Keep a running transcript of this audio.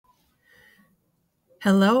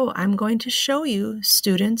Hello, I'm going to show you,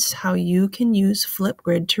 students, how you can use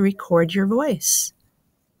Flipgrid to record your voice.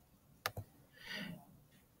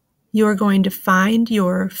 You are going to find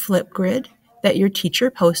your Flipgrid that your teacher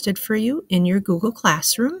posted for you in your Google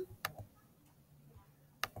Classroom.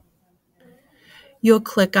 You'll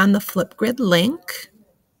click on the Flipgrid link.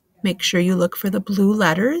 Make sure you look for the blue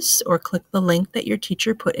letters or click the link that your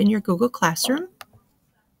teacher put in your Google Classroom.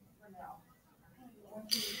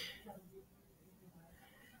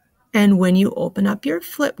 And when you open up your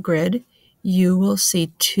Flipgrid, you will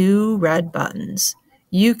see two red buttons.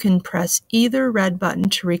 You can press either red button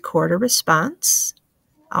to record a response.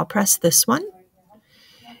 I'll press this one.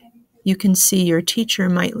 You can see your teacher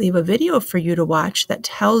might leave a video for you to watch that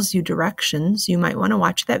tells you directions. You might want to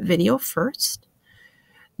watch that video first.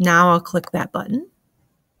 Now I'll click that button.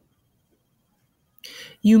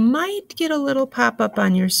 You might get a little pop-up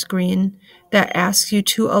on your screen that asks you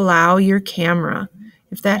to allow your camera.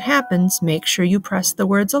 If that happens, make sure you press the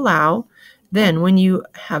words allow. Then when you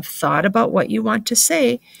have thought about what you want to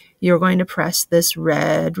say, you're going to press this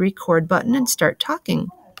red record button and start talking.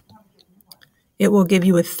 It will give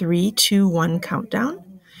you a 3, 2, 1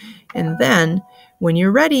 countdown. And then when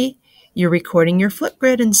you're ready, you're recording your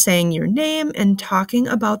Flipgrid and saying your name and talking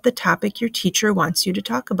about the topic your teacher wants you to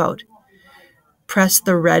talk about. Press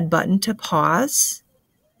the red button to pause,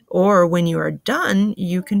 or when you are done,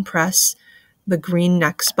 you can press the green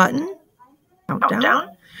next button,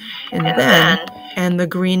 countdown, and the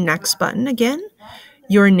green next button again.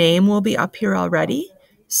 Your name will be up here already,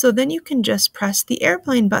 so then you can just press the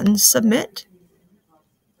airplane button, submit,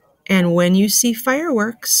 and when you see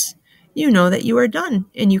fireworks, you know that you are done,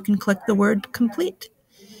 and you can click the word complete.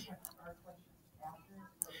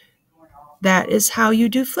 That is how you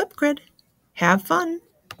do Flipgrid. Have fun!